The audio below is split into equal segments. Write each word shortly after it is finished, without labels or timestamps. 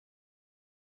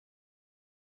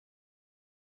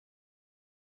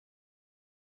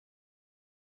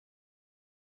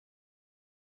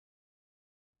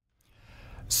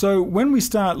So when we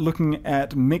start looking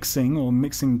at mixing or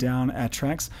mixing down our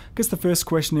tracks, I guess the first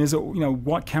question is,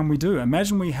 what can we do?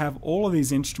 Imagine we have all of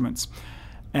these instruments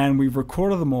and we've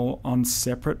recorded them all on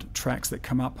separate tracks that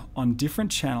come up on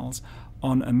different channels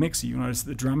on a mixer. You'll notice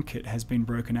the drum kit has been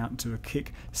broken out into a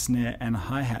kick, snare, and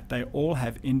hi-hat. They all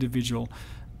have individual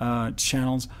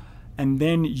channels, and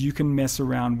then you can mess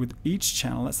around with each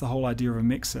channel. That's the whole idea of a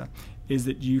mixer, is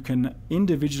that you can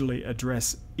individually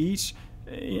address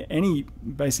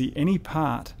basically any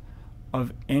part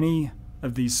of any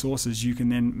of these sources. You can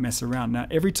then mess around. Now,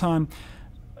 every time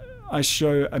I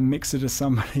show a mixer to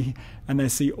somebody and they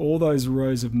see all those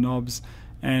rows of knobs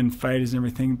and faders and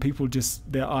everything, people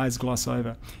just, their eyes gloss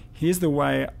over. Here's the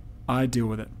way I deal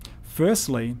with it.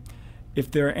 Firstly, if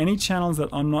there are any channels that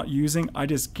I'm not using, I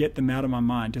just get them out of my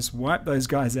mind. Just wipe those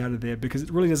guys out of there, because it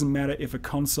really doesn't matter if a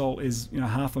console is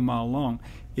half a mile long.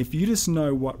 If you just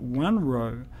know what one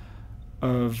row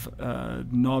of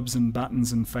knobs and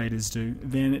buttons and faders do,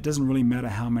 then it doesn't really matter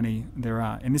how many there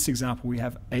are. In this example, we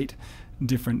have 8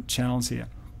 different channels here.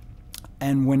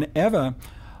 And whenever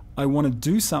I want to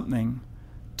do something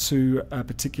to a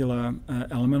particular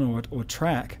element or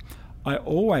track, I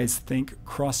always think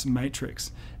cross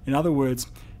matrix. In other words,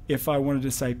 if I wanted to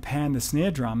say pan the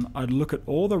snare drum, I'd look at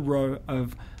all the row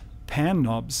of pan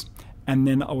knobs, and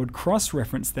then I would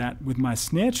cross-reference that with my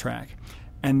snare track,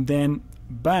 and then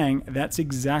bang, that's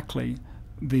exactly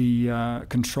the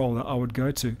control that I would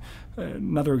go to.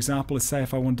 Another example is, say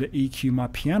if I wanted to EQ my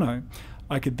piano,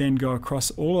 I could then go across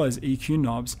all those EQ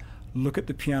knobs, look at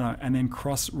the piano, and then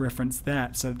cross-reference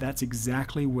that, so that's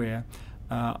exactly where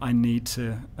I need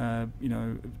to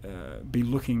be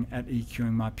looking at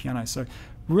EQing my piano. So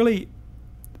really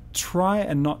try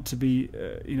and not to be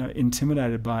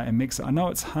intimidated by a mixer. I know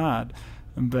it's hard,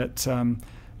 but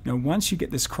once you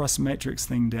get this cross matrix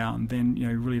thing down, then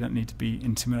you really don't need to be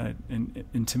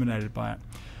intimidated by it.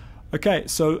 Okay,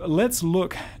 so let's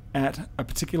look at a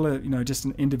particular, just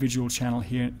an individual channel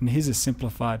here, and here's a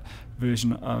simplified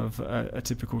version of a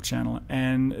typical channel,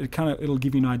 and it'll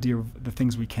give you an idea of the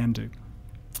things we can do.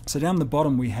 So down the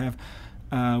bottom we have,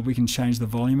 we can change the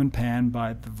volume and pan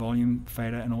by the volume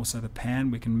fader and also the pan.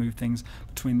 We can move things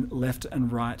between left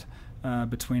and right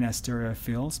between our stereo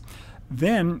fields.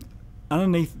 Then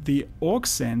underneath the aux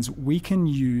sends, we can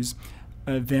use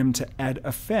them to add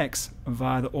effects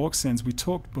via the aux sends. We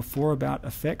talked before about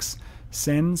effects,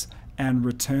 sends, and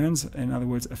returns, in other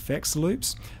words, effects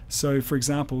loops. So for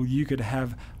example, you could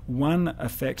have one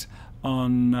effect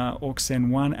on aux send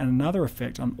 1 and another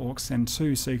effect on aux send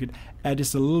 2. So you could add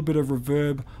just a little bit of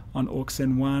reverb on aux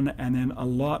send 1 and then a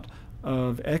lot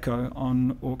of echo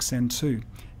on aux send 2.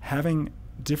 Having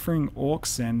differing aux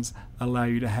sends allow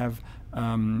you to have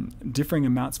differing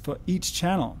amounts for each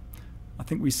channel. I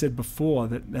think we said before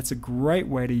that that's a great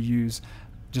way to use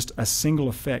just a single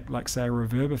effect, like say a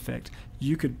reverb effect.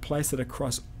 You could place it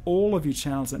across all of your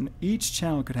channels, and each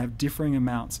channel could have differing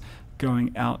amounts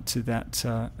going out to that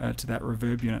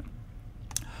reverb unit.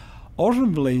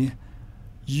 Alternatively,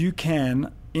 you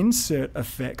can insert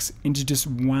effects into just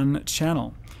one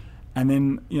channel, and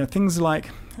then things like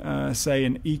say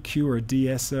an EQ or a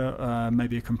de-esser,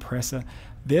 maybe a compressor.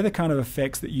 They're the kind of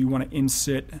effects that you want to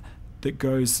insert that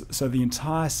goes so the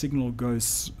entire signal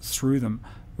goes through them,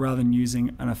 rather than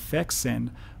using an effects send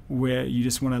where you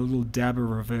just want a little dab of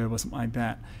reverb or something like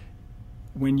that.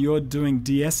 When you're doing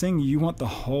de-essing, you want the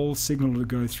whole signal to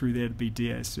go through there to be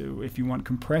de-essed. So if you want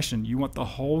compression, you want the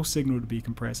whole signal to be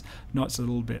compressed, not just a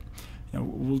little bit.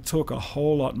 We'll talk a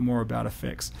whole lot more about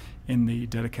effects in the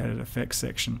dedicated effects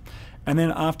section. And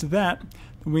then after that,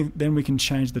 we can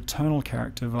change the tonal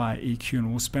character via EQ, and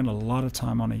we'll spend a lot of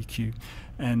time on EQ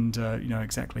and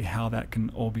exactly how that can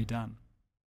all be done.